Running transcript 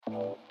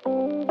Good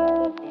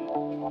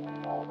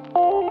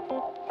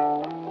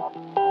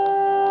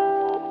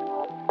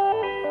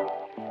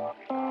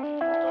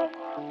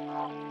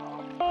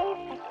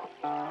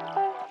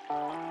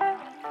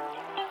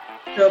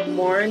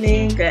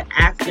morning, good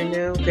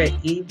afternoon, good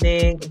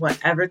evening,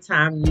 whatever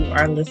time you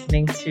are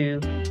listening to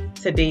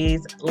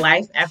today's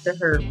Life After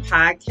Her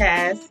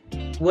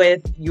podcast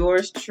with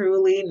yours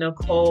truly,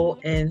 Nicole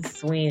and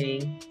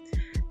Sweeney.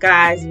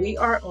 Guys, we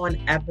are on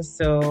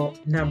episode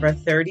number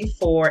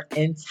 34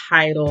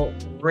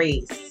 entitled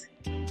Race.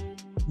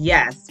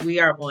 Yes, we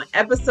are on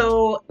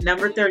episode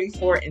number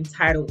 34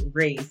 entitled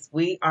Race.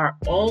 We are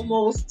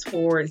almost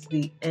towards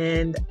the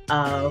end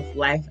of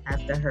Life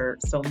After Her.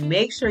 So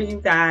make sure you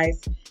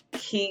guys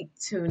keep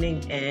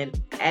tuning in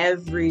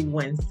every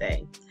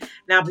Wednesday.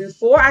 Now,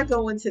 before I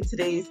go into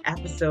today's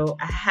episode,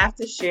 I have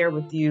to share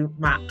with you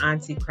my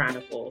Auntie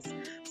Chronicles.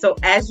 So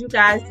as you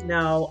guys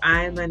know,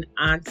 I'm an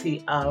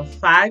auntie of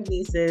 5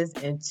 nieces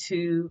and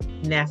 2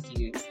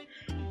 nephews.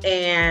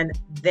 And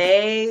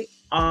they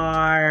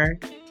are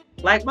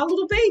like my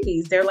little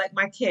babies. They're like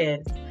my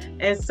kids.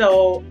 And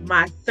so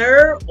my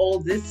third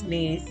oldest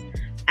niece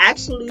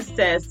actually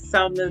said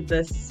some of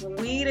the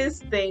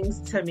sweetest things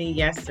to me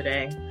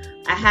yesterday.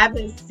 I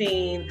haven't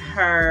seen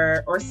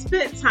her or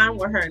spent time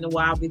with her in a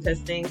while because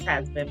things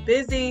have been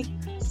busy.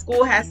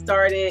 School has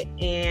started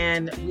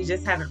and we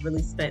just haven't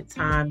really spent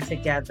time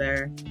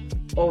together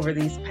over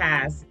these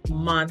past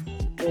month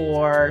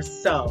or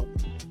so.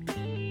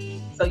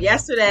 So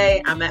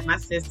yesterday I'm at my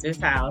sister's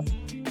house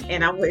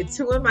and I'm with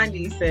 2 of my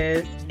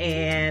nieces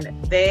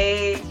and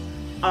they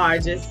are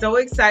just so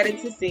excited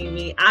to see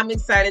me. I'm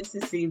excited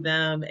to see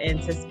them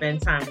and to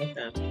spend time with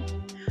them.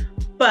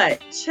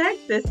 But check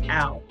this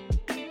out.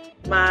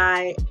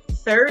 My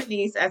third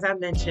niece, as I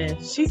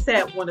mentioned, she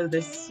said one of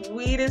the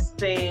sweetest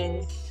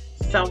things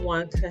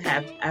someone could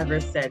have ever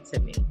said to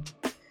me.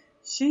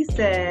 She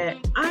said,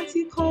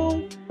 Auntie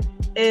Cole,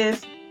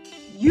 if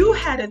you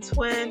had a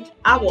twin,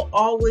 I will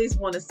always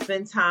want to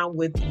spend time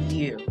with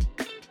you.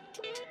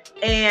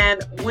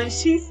 And when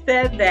she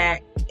said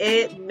that,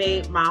 it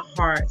made my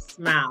heart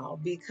smile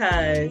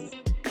because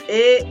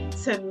it,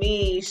 to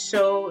me,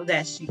 showed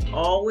that she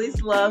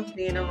always loved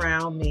being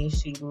around me.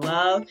 She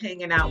loved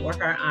hanging out with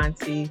her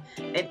auntie.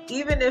 And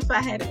even if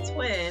I had a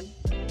twin,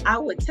 I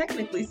would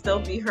technically still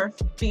be her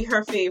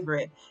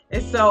favorite.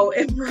 And so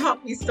it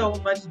brought me so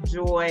much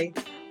joy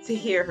to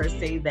hear her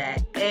say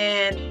that.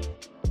 And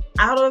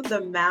out of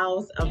the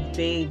mouths of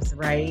babes,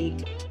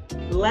 right?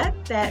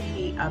 Let that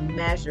be a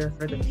measure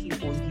for the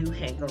people you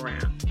hang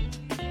around.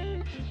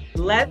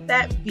 Let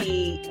that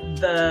be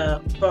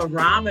the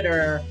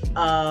barometer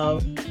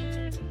of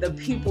the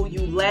people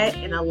you let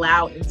and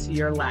allow into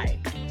your life.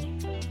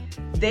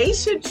 They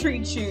should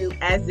treat you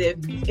as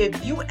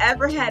if you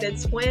ever had a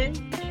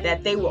twin,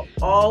 that they will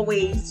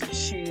always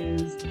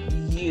choose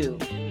you.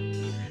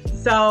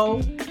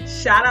 So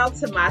shout out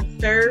to my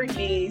third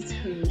niece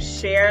who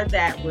shared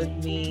that with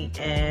me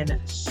and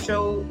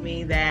showed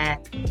me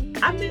that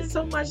I meant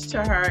so much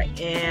to her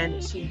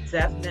and she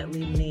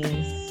definitely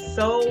means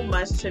so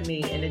much to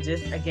me. And it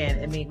just, again,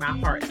 it made my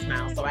heart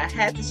smile. So I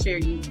had to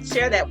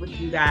share that with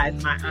you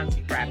guys, my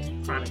Auntie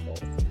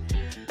Chronicles.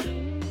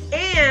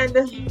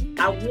 And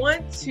I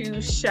want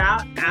to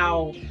shout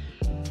out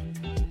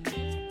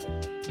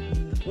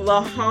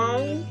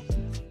Lahong,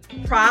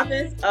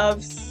 province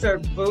of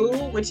Cebu,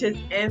 which is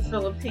in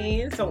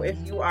Philippines. So if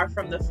you are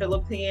from the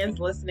Philippines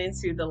listening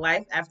to the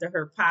Life After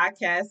Her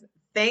podcast,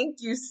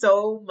 thank you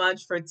so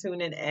much for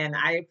tuning in.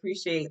 I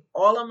appreciate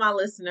all of my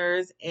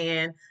listeners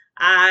and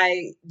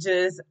I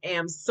just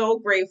am so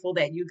grateful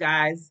that you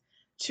guys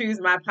choose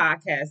my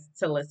podcast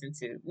to listen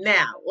to.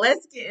 Now,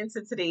 let's get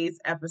into today's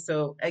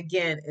episode,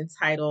 again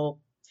entitled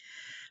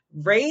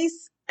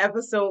Race,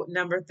 episode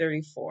number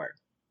 34.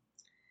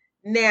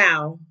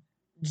 Now,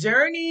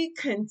 Journey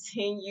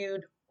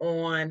continued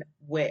on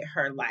with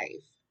her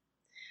life.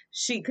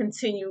 She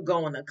continued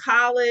going to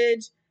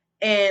college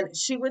and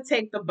she would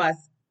take the bus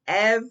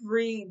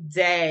every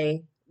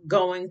day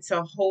going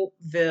to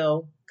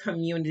Hopeville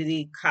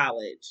Community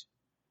College.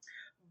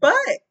 But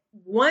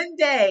one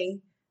day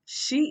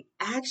she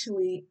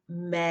actually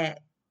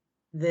met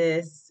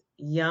this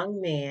young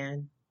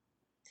man.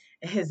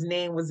 His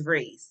name was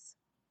Race.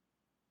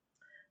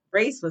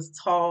 Race was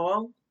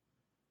tall.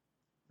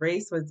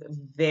 Race was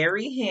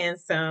very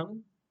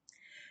handsome.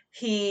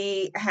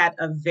 He had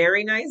a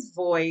very nice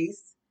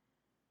voice.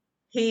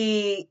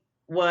 He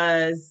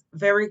was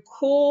very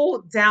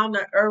cool, down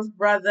to earth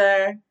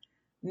brother,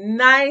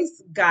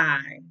 nice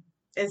guy.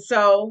 And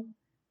so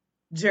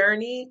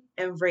Journey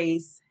and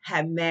Race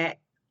had met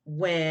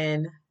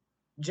when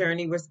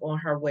Journey was on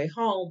her way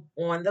home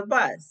on the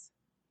bus.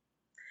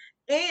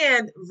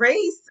 And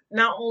Race,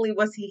 not only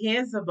was he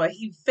handsome, but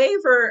he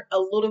favored a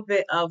little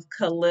bit of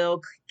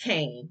Khalil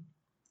Kane.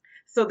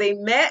 So they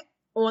met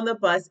on the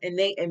bus and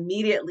they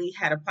immediately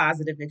had a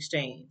positive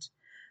exchange.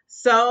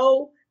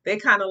 So they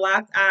kind of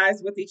locked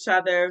eyes with each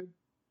other.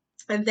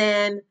 And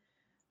then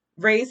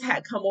Race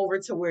had come over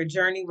to where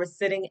Journey was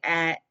sitting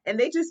at, and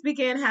they just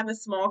began having a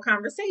small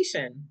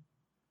conversation.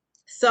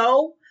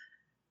 So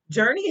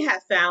Journey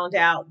had found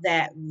out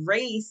that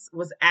Race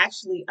was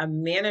actually a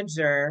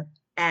manager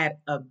at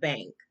a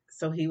bank.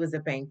 So he was a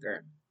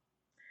banker.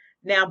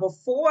 Now,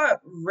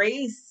 before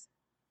Race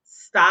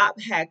stop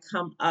had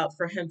come up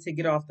for him to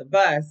get off the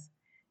bus,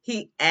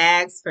 he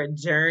asked for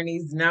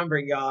Journey's number,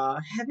 y'all.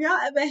 Have y'all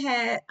ever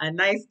had a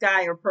nice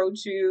guy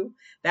approach you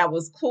that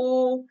was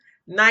cool,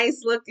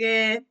 nice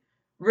looking,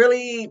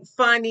 really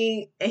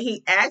funny, and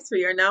he asked for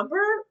your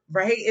number,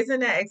 right?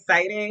 Isn't that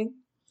exciting?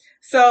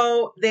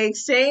 So they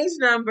exchanged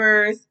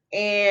numbers,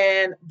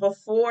 and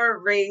before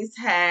Race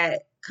had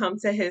come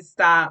to his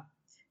stop,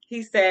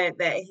 he said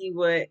that he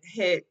would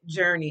hit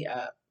Journey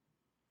up.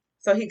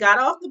 So he got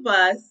off the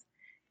bus,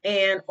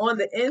 and on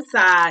the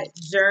inside,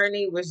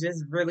 Journey was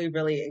just really,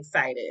 really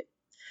excited.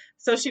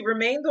 So she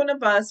remained on the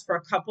bus for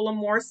a couple of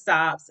more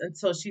stops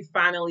until she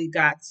finally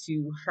got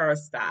to her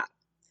stop.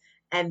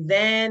 And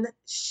then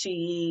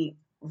she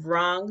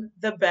rung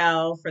the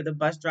bell for the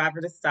bus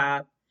driver to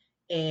stop,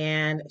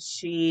 and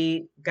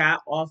she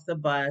got off the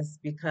bus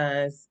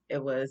because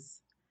it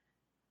was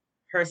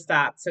her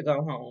stop to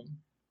go home.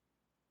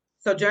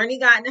 So Journey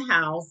got in the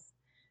house.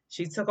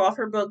 She took off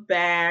her book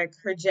bag,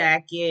 her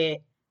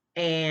jacket,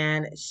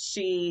 and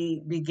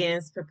she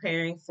begins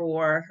preparing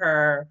for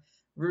her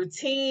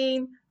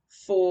routine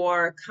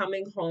for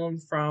coming home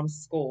from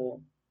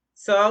school.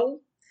 So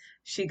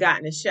she got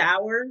in the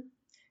shower,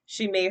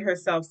 she made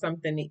herself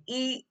something to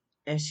eat,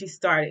 and she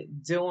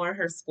started doing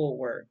her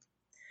schoolwork.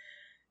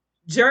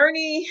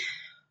 Journey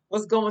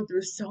was going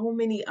through so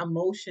many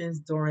emotions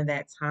during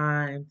that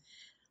time.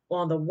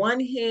 On the one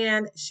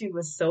hand, she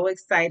was so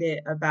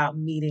excited about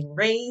meeting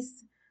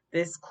Race,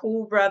 this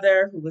cool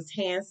brother who was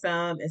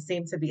handsome and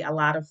seemed to be a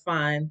lot of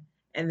fun.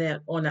 And then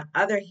on the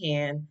other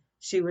hand,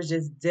 she was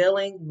just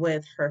dealing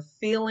with her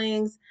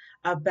feelings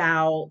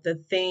about the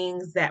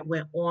things that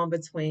went on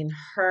between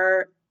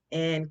her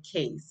and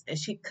Case. And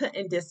she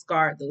couldn't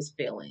discard those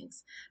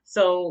feelings.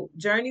 So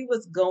Journey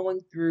was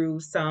going through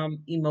some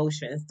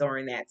emotions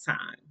during that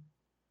time.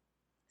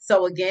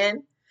 So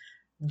again,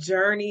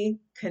 Journey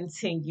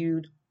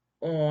continued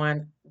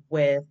on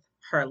with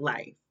her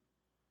life.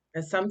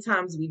 And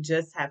sometimes we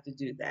just have to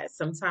do that.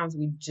 Sometimes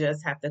we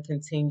just have to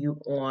continue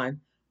on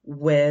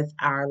with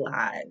our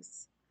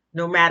lives.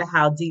 No matter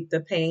how deep the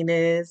pain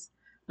is,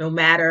 no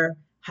matter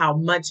how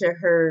much it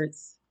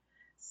hurts,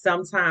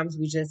 sometimes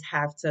we just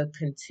have to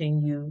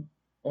continue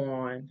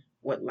on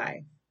with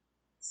life.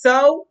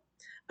 So,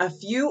 a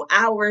few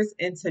hours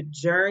into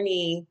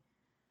Journey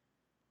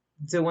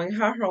doing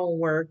her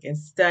homework and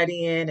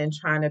studying and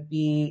trying to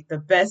be the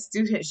best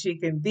student she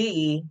can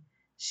be,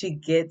 she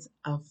gets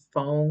a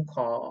phone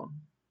call.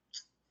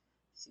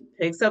 She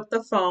picks up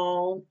the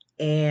phone,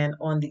 and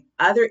on the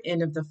other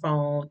end of the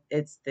phone,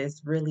 it's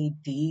this really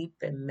deep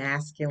and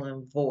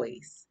masculine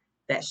voice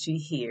that she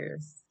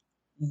hears.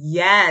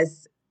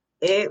 Yes,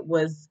 it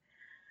was,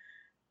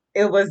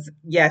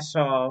 yes,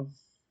 y'all.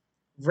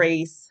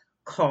 Race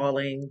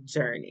calling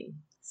Journey.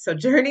 So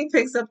Journey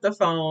picks up the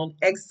phone,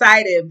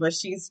 excited, but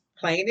she's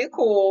playing it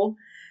cool.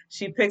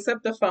 She picks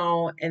up the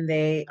phone and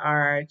they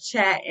are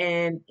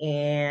chatting,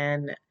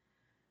 and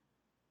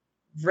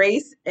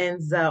Race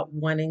ends up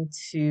wanting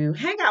to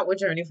hang out with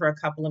Journey for a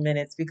couple of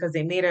minutes because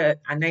they made a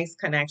nice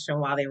connection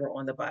while they were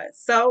on the bus.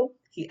 So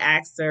he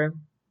asked her,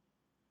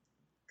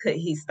 could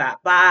he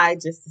stop by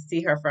just to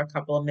see her for a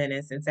couple of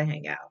minutes and to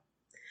hang out?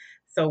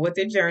 So what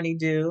did Journey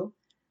do?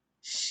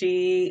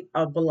 She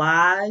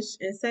obliged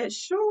and said,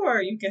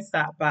 sure, you can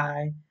stop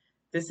by.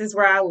 This is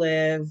where I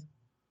live.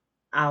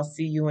 I'll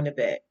see you in a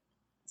bit.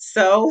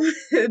 So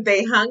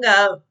they hung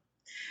up.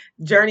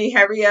 Journey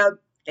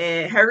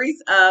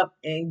hurries up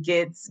and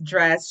gets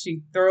dressed.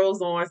 She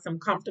throws on some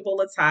comfortable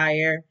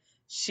attire.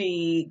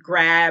 She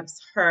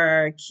grabs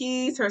her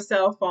keys, her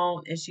cell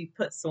phone, and she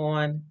puts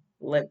on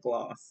lip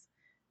gloss.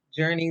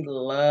 Journey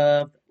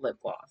loved lip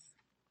gloss.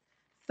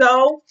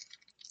 So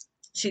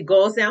she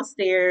goes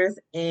downstairs,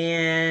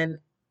 and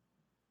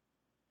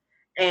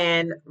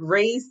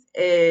Race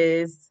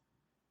is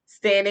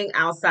standing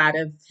outside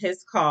of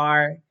his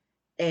car,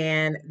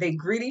 and they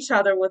greet each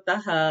other with a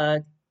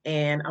hug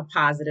and a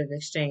positive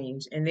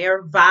exchange. And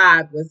their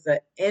vibe was an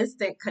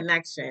instant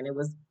connection. It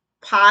was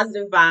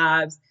positive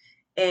vibes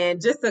and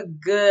just a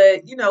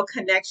good,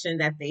 connection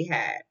that they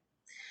had.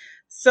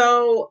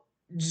 So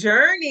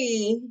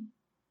Journey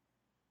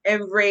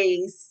and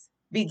Race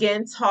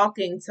begin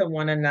talking to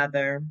one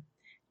another,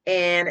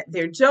 and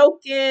they're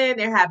joking,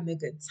 they're having a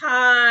good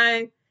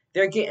time,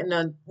 they're getting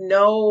to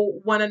know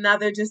one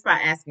another just by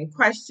asking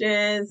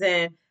questions,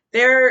 and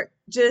they're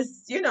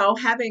just,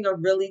 having a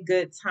really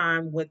good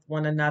time with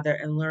one another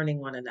and learning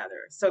one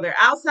another. So they're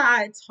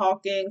outside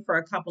talking for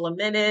a couple of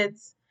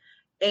minutes,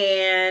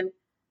 and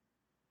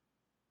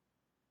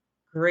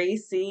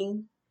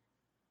Gracie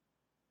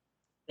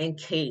and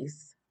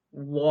Case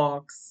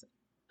walks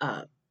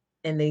up,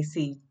 and they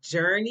see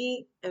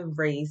Journey and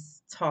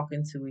Race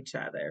talking to each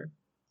other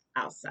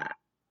outside.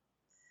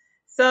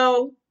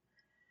 So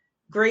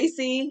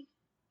Gracie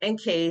and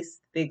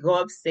Case, they go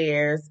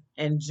upstairs,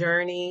 and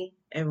Journey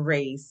and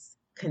Race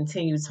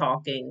continue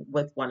talking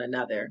with one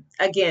another.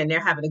 Again,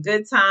 they're having a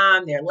good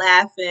time, they're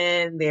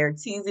laughing, they're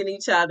teasing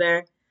each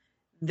other.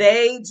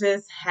 They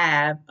just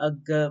have a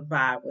good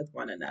vibe with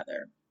one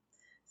another.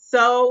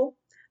 So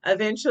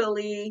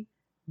eventually,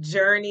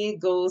 Journey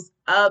goes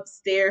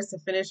upstairs to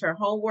finish her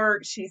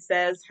homework. She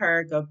says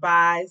her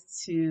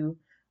goodbyes to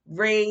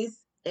Race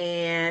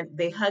and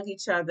they hug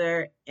each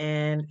other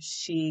and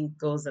she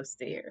goes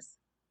upstairs.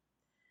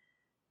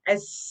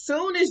 As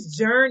soon as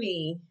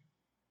Journey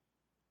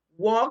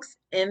walks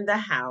in the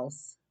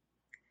house,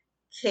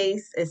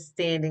 Case is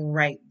standing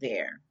right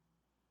there.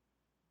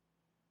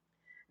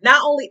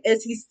 Not only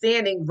is he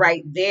standing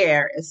right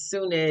there as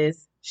soon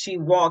as she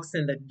walks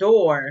in the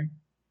door,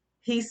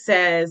 he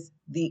says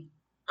the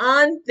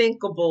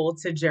unthinkable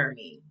to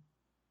Journey.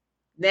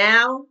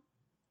 Now,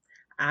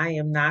 I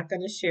am not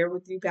going to share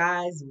with you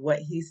guys what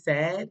he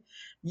said.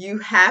 You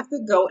have to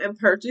go and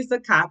purchase a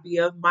copy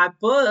of my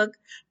book,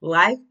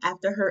 Life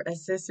After Her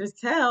Ancestors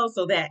Tell,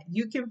 so that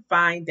you can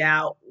find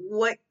out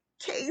what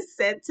Case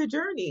said to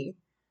Journey.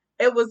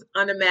 It was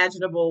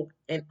unimaginable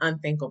and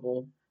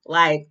unthinkable.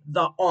 Like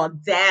the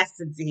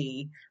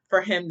audacity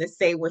for him to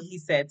say what he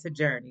said to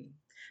Journey.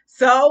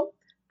 So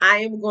I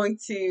am going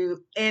to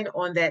end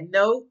on that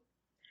note.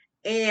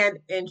 And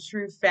in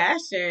true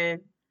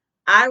fashion,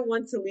 I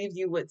want to leave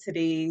you with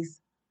today's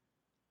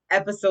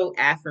episode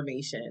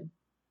affirmation.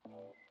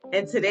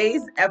 And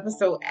today's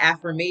episode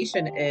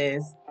affirmation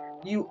is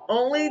you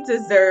only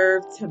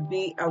deserve to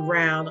be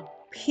around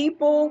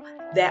people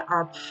that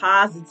are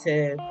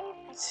positive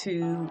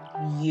to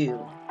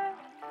you.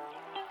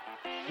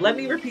 Let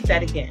me repeat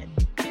that again.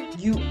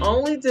 You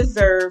only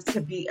deserve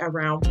to be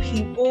around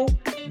people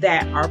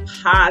that are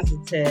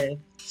positive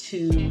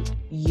to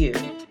you.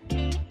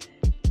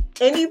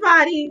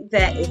 Anybody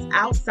that is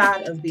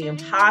outside of being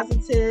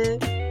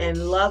positive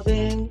and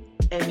loving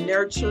and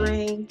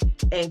nurturing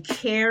and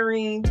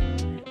caring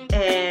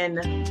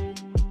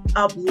and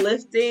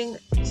uplifting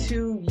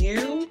to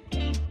you,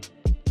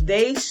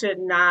 they should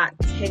not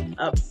take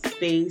up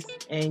space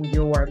in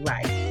your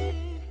life.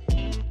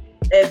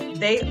 If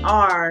they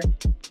are,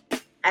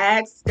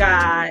 ask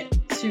God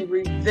to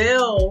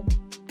reveal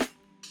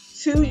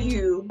to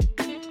you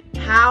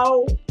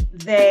how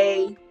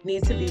they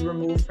need to be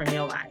removed from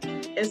your life.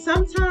 And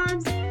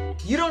sometimes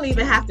you don't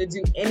even have to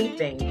do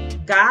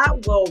anything.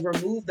 God will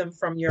remove them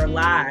from your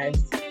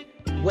lives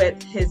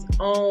with his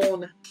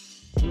own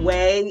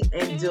way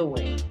and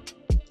doing.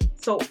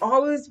 So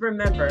always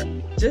remember,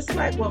 just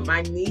like what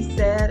my niece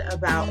said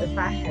about if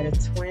I had a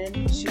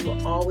twin, she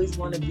would always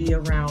want to be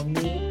around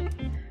me.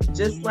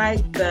 Just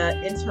like the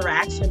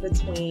interaction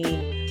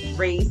between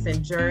Race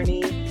and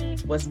Journey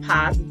was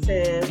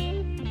positive,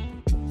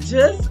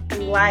 just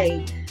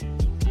like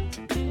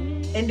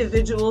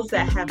individuals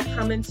that have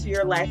come into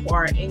your life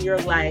or are in your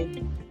life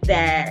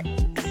that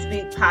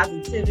speak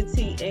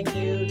positivity in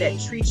you, that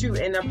treat you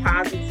in a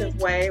positive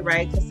way,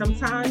 right? Because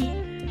sometimes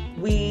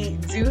we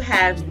do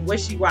have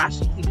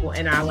wishy-washy people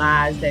in our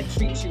lives that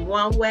treat you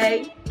one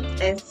way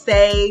and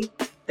say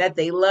that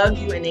they love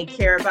you and they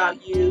care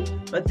about you,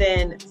 but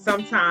then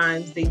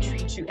sometimes they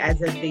treat you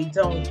as if they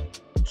don't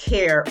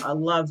care or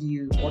love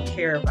you or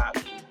care about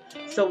you.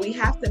 So we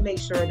have to make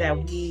sure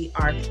that we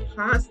are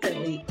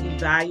constantly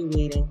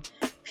evaluating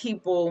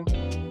people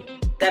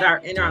that are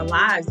in our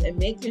lives and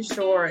making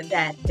sure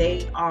that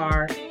they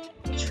are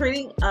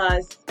treating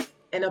us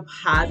in a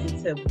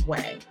positive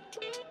way.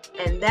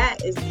 And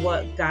that is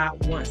what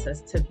God wants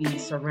us to be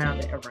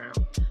surrounded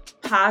around.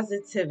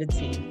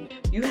 Positivity.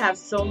 You have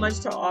so much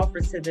to offer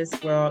to this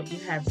world. You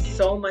have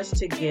so much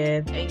to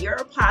give, and you're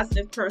a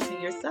positive person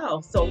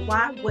yourself. So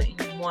why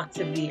wouldn't you want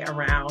to be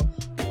around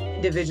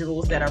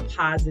individuals that are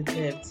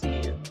positive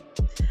to you?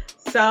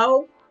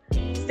 So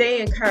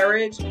stay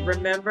encouraged.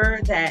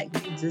 Remember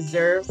that you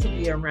deserve to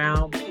be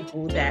around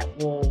people that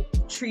will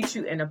treat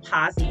you in a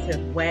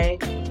positive way.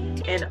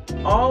 And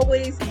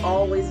always,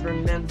 always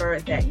remember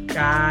that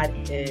God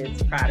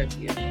is proud of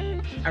you.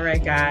 All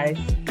right, guys.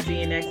 See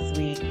you next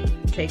week.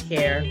 Take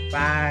care.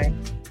 Bye.